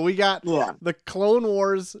here. So we got the Clone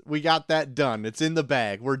Wars. We got that done. It's in the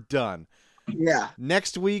bag. We're done. Yeah.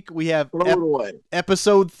 Next week we have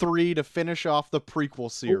episode 3 to finish off the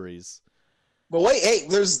prequel series. But wait, hey,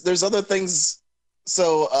 there's other things.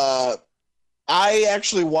 So I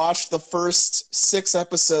actually watched the first 6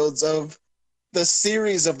 episodes of the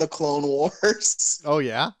series of the Clone Wars. Oh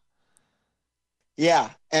yeah?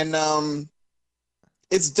 Yeah, and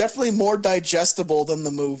it's definitely more digestible than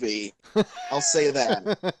the movie. I'll say that.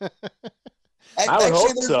 I would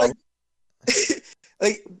hope so.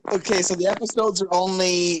 Okay, so the episodes are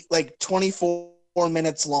only like 24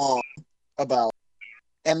 minutes long,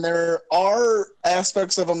 and there are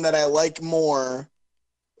aspects of them that I like more.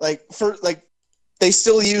 They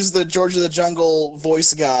still use the George of the Jungle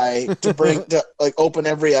voice guy to open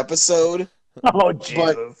every episode. Oh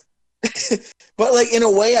Jesus! But like in a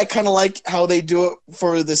way, I kind of like how they do it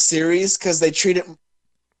for the series, because they treat it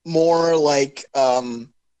more like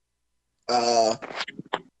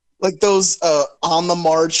those on the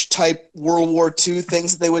march type World War II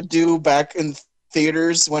things that they would do back in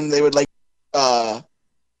theaters, when they would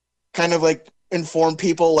kind of like inform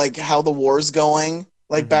people like how the war's going,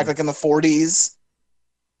 like back like in the 40s,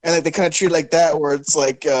 and like they kind of treat it like that, where it's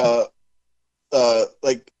like the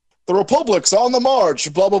Republic's on the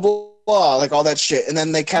march, blah blah blah blah, like all that shit, and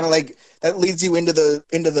then they kind of like that leads you into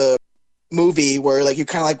the movie, where like you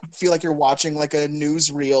kind of like feel like you're watching like a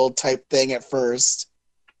newsreel type thing at first.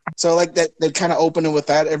 So like that they kind of open it with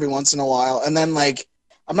that every once in a while, and then like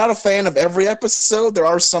I'm not a fan of every episode. There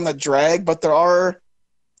are some that drag, but there are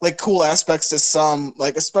like cool aspects to some.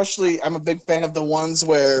 Like especially, I'm a big fan of the ones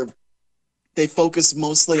where they focus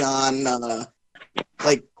mostly on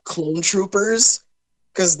like clone troopers,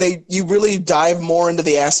 because you really dive more into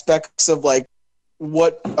the aspects of like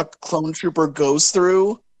what a clone trooper goes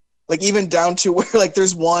through. Like even down to where like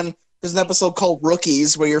there's an episode called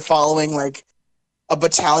Rookies, where you're following like a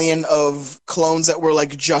battalion of clones that were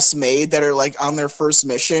like just made, that are like on their first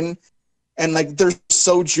mission, and like they're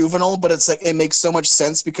so juvenile, but it's like it makes so much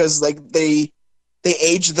sense, because like they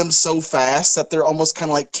age them so fast that they're almost kind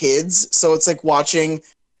of like kids. So it's like watching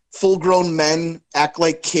full-grown men act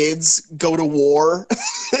like kids go to war.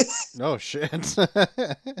 Oh shit.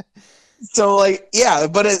 So like yeah,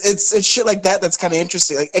 but it's shit like that that's kind of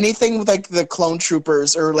interesting. Like anything with like the clone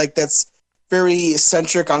troopers, or like that's very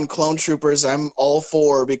centric on clone troopers, I'm all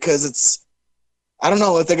for, because it's, I don't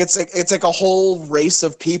know, it's like a whole race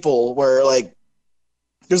of people, where like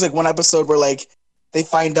there's like one episode where like they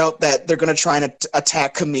find out that they're gonna try and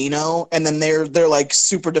attack Kamino, and then they're like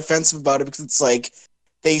super defensive about it, because it's like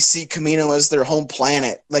they see Kamino as their home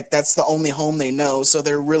planet, like that's the only home they know, so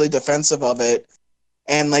they're really defensive of it.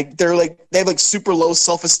 And like they have like super low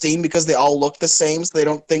self-esteem, because they all look the same, so they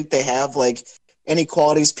don't think they have like any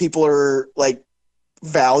qualities people are like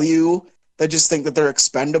value. They just think that they're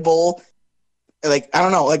expendable. Like I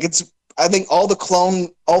don't know, like I think all the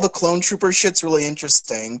clone trooper shit's really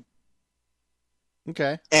interesting.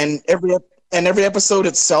 Okay. And every episode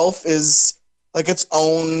itself is like its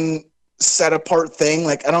own set apart thing.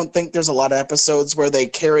 Like I don't think there's a lot of episodes where they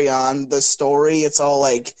carry on the story. It's all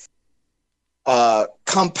like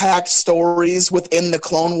compact stories within the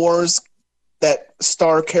Clone Wars that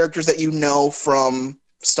star characters that you know from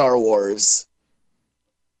Star Wars.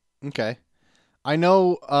 Okay. I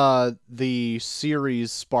know the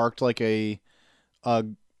series sparked like a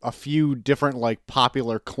few different like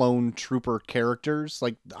popular clone trooper characters.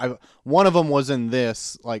 Like one of them was in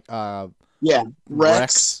this, like Yeah,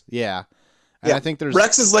 Rex. Yeah. And I think there's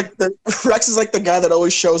Rex is like the guy that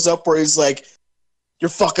always shows up where he's like, "You're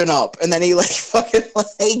fucking up," and then he like fucking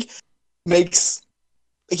like makes.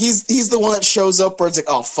 He's the one that shows up where it's like,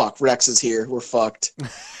 "Oh fuck, Rex is here. We're fucked."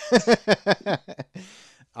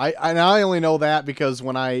 I only know that because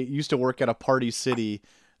when I used to work at a Party City,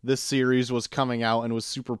 this series was coming out and was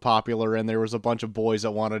super popular, and there was a bunch of boys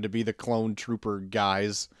that wanted to be the clone trooper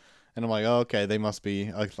guys, and I'm like, oh, okay, they must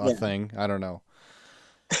be a thing. I don't know.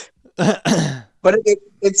 But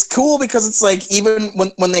it's cool because it's like even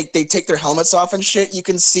when they take their helmets off and shit, you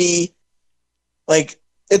can see like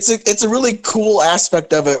it's a really cool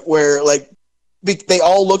aspect of it where like they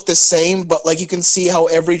all look the same, but like you can see how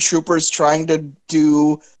every trooper is trying to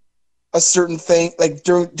do a certain thing, like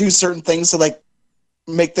do certain things to like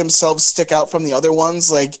make themselves stick out from the other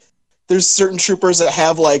ones. Like there's certain troopers that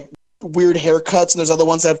have like weird haircuts, and there's other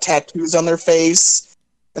ones that have tattoos on their face,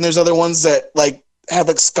 and there's other ones that like have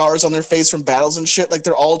like scars on their face from battles and shit. Like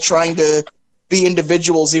they're all trying to be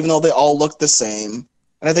individuals, even though they all look the same.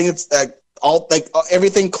 And I think it's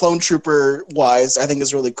everything Clone Trooper wise, I think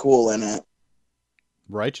is really cool in it.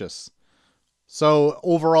 Righteous. So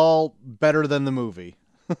overall, better than the movie.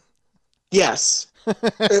 Yes.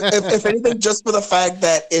 if anything, just for the fact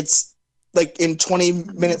that it's like in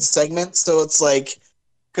 20-minute segments, so it's like,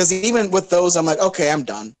 because even with those, I'm like, okay, I'm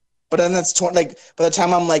done. But then it's like by the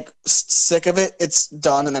time I'm like sick of it, it's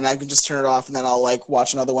done, and then I can just turn it off, and then I'll like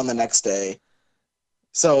watch another one the next day.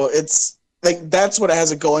 So it's like that's what it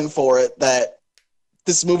has it going for it that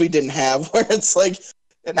this movie didn't have, where it's like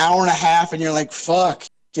an hour and a half, and you're like, fuck,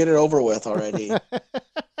 get it over with already. I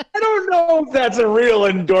don't know if that's a real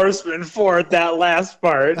endorsement for it, that last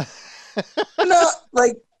part. No,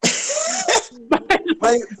 like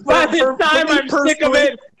By the time I'm sick of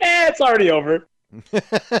it, it's already over.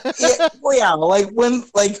 Like when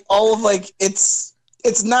like all of like it's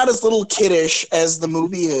not as little kiddish as the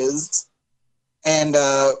movie is, and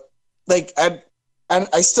like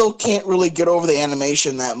I still can't really get over the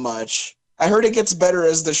animation that much. I heard it gets better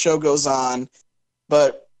as the show goes on,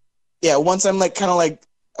 but yeah, once I'm like kind of like,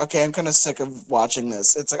 okay, I'm kind of sick of watching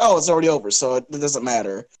this. It's like, oh, it's already over, so it doesn't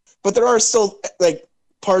matter. But there are still like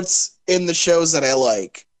parts in the shows that I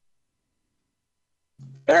like.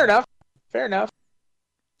 Fair enough.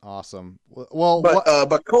 Awesome. Well,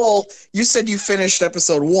 but Cole, you said you finished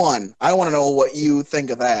episode 1. I want to know what you think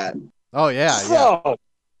of that. Oh yeah. So,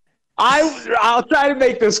 I'll try to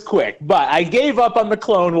make this quick, but I gave up on the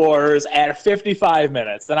Clone Wars at 55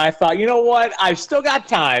 minutes, and I thought, you know what? I've still got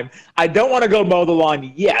time. I don't want to go mow the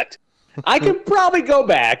lawn yet. I can probably go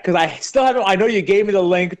back because I still haven't. I know you gave me the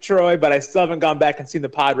link, Troy, but I still haven't gone back and seen the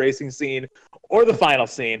pod racing scene or the final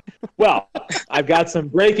scene. Well, I've got some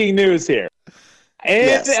breaking news here.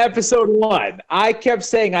 In episode 1, I kept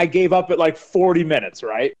saying I gave up at like 40 minutes,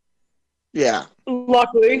 right? Yeah.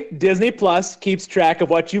 Luckily, Disney Plus keeps track of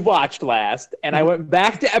what you watched last, and I went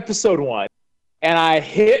back to episode 1, and I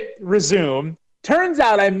hit resume. Turns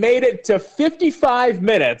out I made it to 55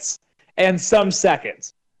 minutes and some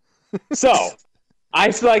seconds. So, I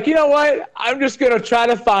was like, you know what? I'm just going to try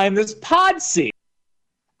to find this pod scene.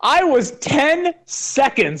 I was 10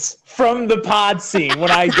 seconds from the pod scene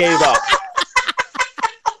when I gave up.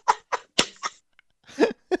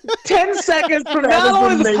 10 seconds from not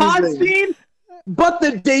only the pod scene, but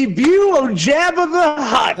the debut of Jabba the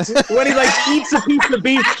Hutt when he like eats a piece of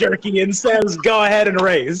beef jerky and says, "Go ahead and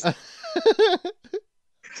race." Two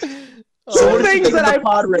things that I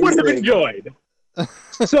would have enjoyed.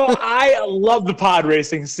 So I love the pod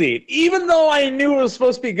racing scene. Even though I knew it was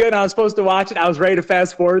supposed to be good and I was supposed to watch it, I was ready to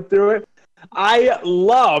fast forward through it. I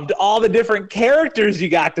loved all the different characters you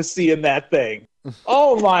got to see in that thing.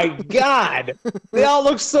 Oh my God. They all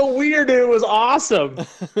looked so weird and it was awesome.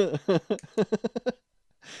 And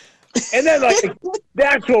then like the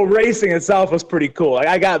actual racing itself was pretty cool. Like,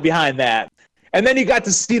 I got behind that. And then you got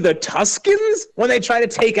to see the Tuskens when they try to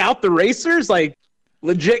take out the racers, like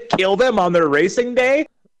legit kill them on their racing day.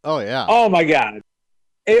 Oh yeah. Oh my God.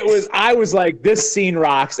 I was like, this scene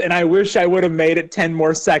rocks, and I wish I would have made it 10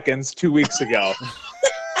 more seconds 2 weeks ago.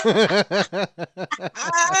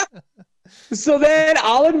 So then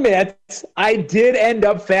I'll admit I did end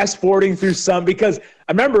up fast forwarding through some because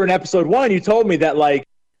I remember in episode 1 you told me that like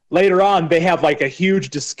later on they have like a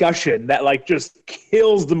huge discussion that like just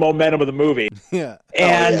kills the momentum of the movie. Yeah.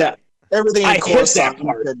 And everything I in hit that Coruscant.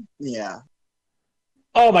 part. Yeah.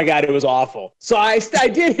 Oh my god, it was awful. So I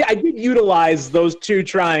did utilize those two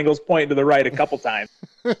triangles pointing to the right a couple times.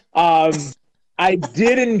 I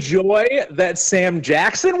did enjoy that Sam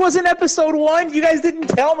Jackson was in episode 1. You guys didn't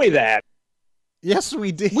tell me that. Yes,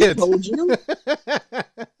 we did. We told you.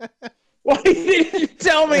 Why didn't you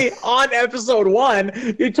tell me on episode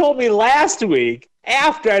 1? You told me last week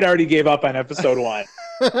after I'd already gave up on episode 1.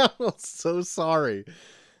 I'm so sorry.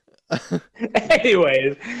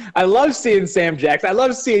 Anyways, I love seeing Sam Jackson. I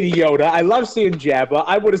love seeing Yoda. I love seeing Jabba.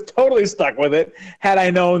 I would have totally stuck with it had I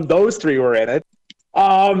known those three were in it.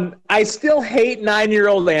 I still hate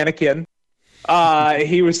 9-year-old Anakin.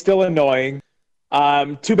 He was still annoying.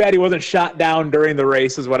 Too bad he wasn't shot down during the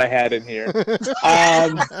race is what I had in here.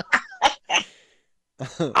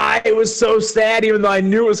 I was so sad, even though I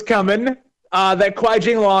knew it was coming, that Kwai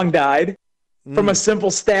Jing Long died from a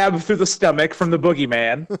simple stab through the stomach from the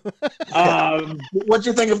boogeyman. What'd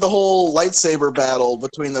you think of the whole lightsaber battle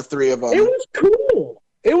between the three of them? It was cool.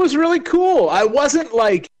 It was really cool. I wasn't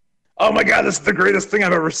like, oh my god, this is the greatest thing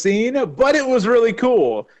I've ever seen, but it was really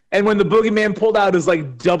cool. And when the boogeyman pulled out his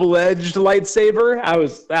like double-edged lightsaber,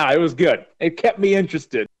 it was good. It kept me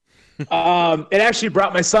interested. It actually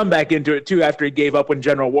brought my son back into it too after he gave up when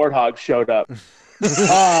General Warthog showed up.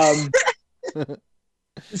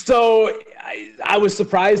 So I was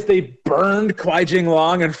surprised they burned Kwai Jing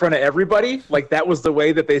Long in front of everybody. Like that was the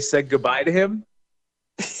way that they said goodbye to him.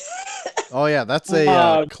 Oh yeah, that's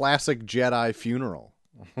a classic Jedi funeral.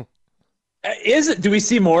 Is it? Do we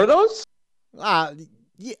see more of those?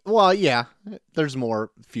 Well, yeah. There's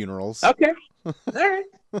more funerals. Okay. All right.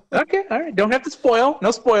 Okay. All right. Don't have to spoil.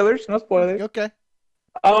 No spoilers. No spoilers. Okay.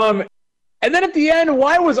 And then at the end,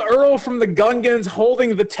 why was Earl from the Gungans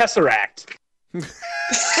holding the Tesseract?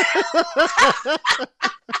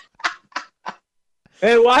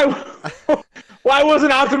 And why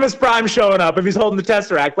wasn't Optimus Prime showing up if he's holding the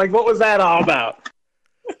Tesseract? Like, what was that all about?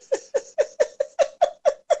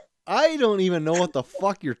 I don't even know what the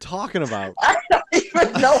fuck you're talking about. I don't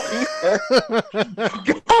even know either.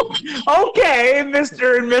 Okay,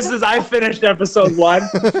 Mr. and Mrs. I finished episode 1.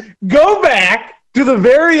 Go back to the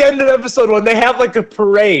very end of episode 1. They have like a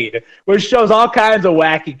parade which shows all kinds of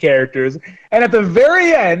wacky characters. And at the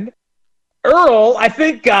very end, Earl, I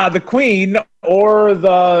think the Queen or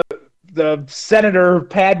the Senator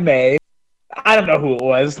Padme, I don't know who it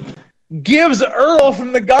was, gives Earl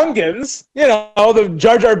from the Gungans, the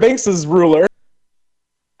Jar Jar Binks' ruler,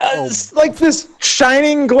 it's like this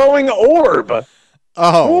shining, glowing orb.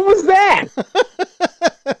 Oh. What was that?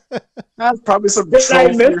 That's probably some Did I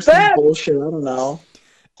miss that? bullshit. I don't know.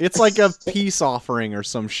 It's like a peace offering or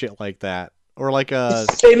some shit like that. Or like a...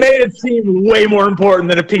 They made it seem way more important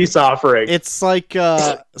than a peace offering. It's like,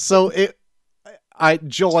 Joel, I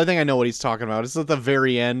think I know what he's talking about. It's at the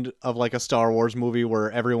very end of like a Star Wars movie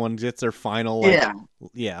where everyone gets their final, like,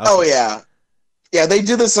 yeah. Okay. Oh yeah, yeah. They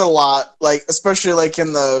do this a lot, like especially like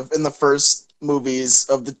in the first movies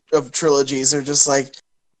of trilogies. They're just like,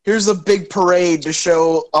 here's a big parade to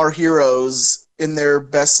show our heroes in their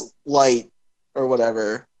best light or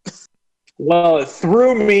whatever. Well, it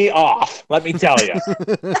threw me off, let me tell you.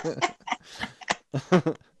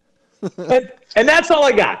 And that's all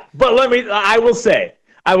I got. But I will say,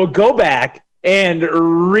 I will go back and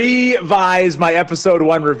revise my episode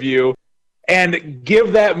 1 review and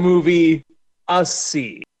give that movie a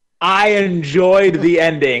C. I enjoyed the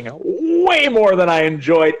ending way more than I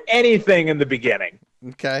enjoyed anything in the beginning.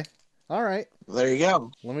 Okay. All right. There you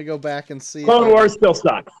go. Let me go back and see. Clone Wars still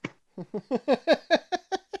sucks.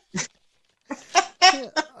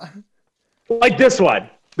 Like this one.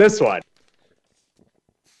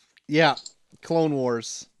 Yeah. Clone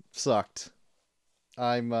Wars sucked.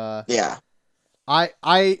 Yeah.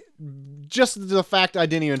 I just the fact I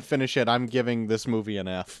didn't even finish it, I'm giving this movie an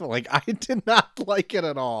F. Like, I did not like it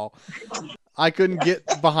at all. I couldn't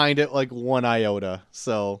get behind it like one iota.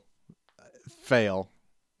 So, fail.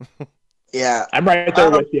 Yeah. I'm right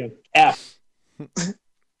there with you. F.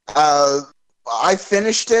 I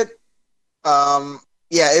finished it. Yeah,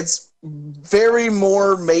 it's very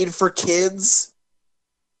more made for kids.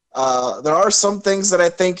 There are some things that I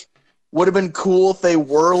think would have been cool if they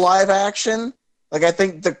were live action. Like I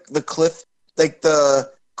think the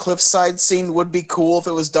cliffside scene would be cool if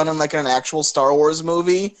it was done in like an actual Star Wars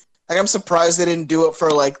movie. Like I'm surprised they didn't do it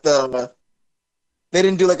for like they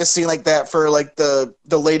didn't do like a scene like that for like the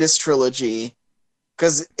latest trilogy,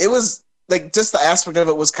 because it was like just the aspect of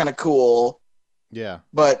it was kind of cool. Yeah.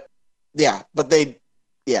 But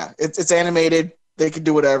it's animated. they could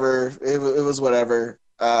do whatever. It was whatever.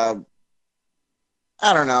 I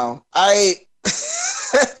don't know. I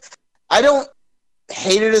don't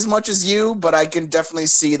hate it as much as you, but I can definitely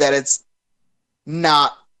see that it's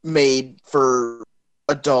not made for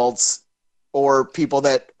adults or people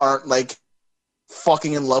that aren't like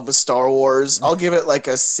fucking in love with Star Wars. I'll give it like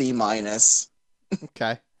a C-.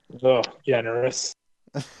 Okay. Oh, generous.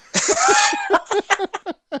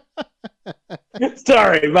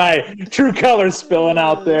 Sorry, my true colors spilling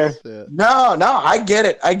out there. No, I get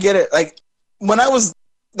it. Like, when I was,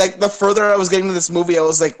 like, the further I was getting to this movie, I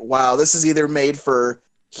was like, wow, this is either made for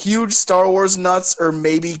huge Star Wars nuts or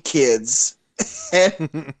maybe kids.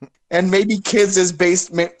 And maybe kids is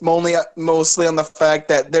based mostly on the fact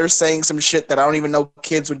that they're saying some shit that I don't even know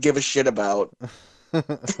kids would give a shit about.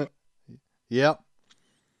 Yep.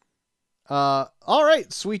 All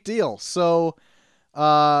right, sweet deal. So,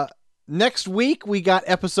 next week we got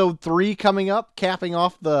episode 3 coming up, capping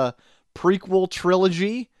off the prequel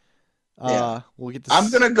trilogy. Yeah. We'll get.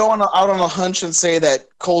 I'm gonna go out on a hunch and say that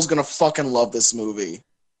Cole's gonna fucking love this movie.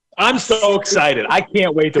 I'm so excited. I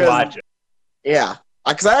can't wait to watch it. Yeah,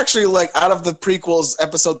 because I actually like, out of the prequels,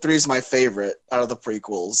 episode 3 is my favorite out of the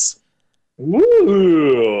prequels.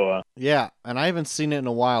 Woo! Yeah, and I haven't seen it in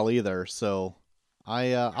a while either, so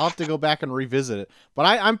I'll have to go back and revisit it. But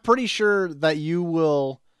I'm pretty sure that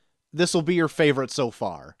this will be your favorite so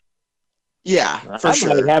far. Yeah, for I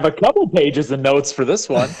sure. might have a couple pages of notes for this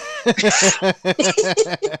one.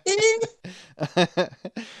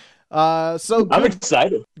 So I'm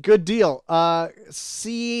excited. Good deal. Hot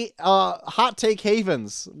Take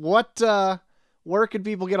Havens. Where could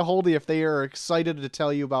people get a hold of you if they are excited to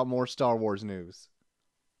tell you about more Star Wars news?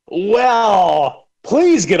 Well,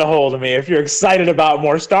 please get a hold of me if you're excited about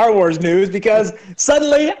more Star Wars news, because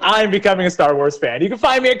suddenly I'm becoming a Star Wars fan. You can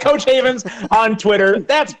find me at Coach Havens on Twitter.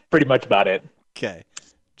 That's pretty much about it. Okay.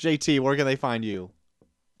 JT, where can they find you?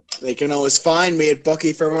 They can always find me at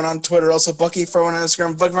Bucky for Everyone on Twitter, also Bucky for Everyone on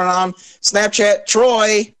Instagram, Bucky for Everyone on Snapchat.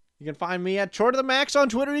 Troy. You can find me at Troy to the Max on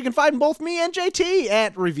Twitter. You can find both me and JT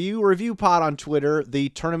at Review Pod on Twitter. The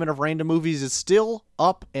Tournament of Random Movies is still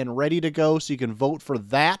up and ready to go, so you can vote for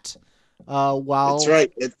that. That's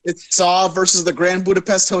right. It's Saw versus the Grand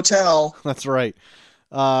Budapest Hotel. That's right.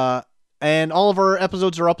 And all of our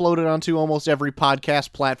episodes are uploaded onto almost every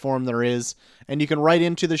podcast platform there is. And you can write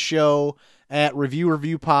into the show at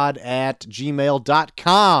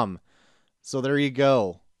reviewpod@gmail.com. So there you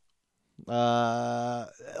go. A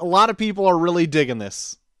lot of people are really digging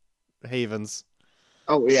this, Havens.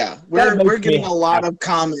 Oh yeah, we're getting a lot of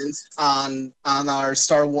comments on our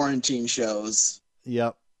Star Warranty shows.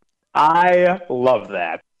 Yep. I love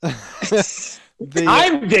that.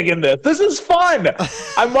 I'm digging this. This is fun.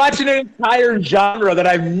 I'm watching an entire genre that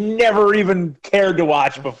I've never even cared to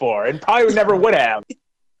watch before, and probably never would have.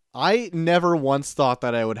 I never once thought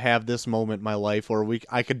that I would have this moment in my life where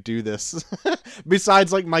I could do this.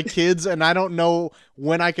 Besides, like, my kids, and I don't know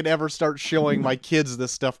when I could ever start showing my kids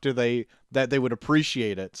this stuff that they would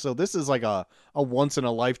appreciate it. So this is like a once in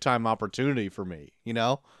a lifetime opportunity for me, you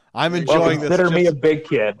know? I'm enjoying this. Consider me a big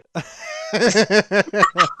kid.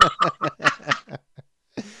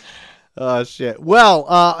 Oh, shit. Well,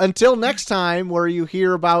 until next time where you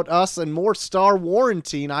hear about us and more Star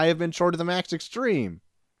Warranty, I have been Short of the Max Extreme.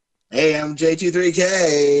 Hey, I'm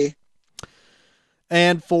J23K.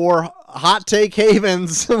 And for Hot Take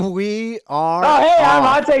Havens, we are... Oh, hey, I'm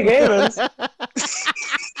Hot Take Havens.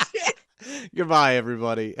 Goodbye,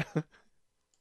 everybody.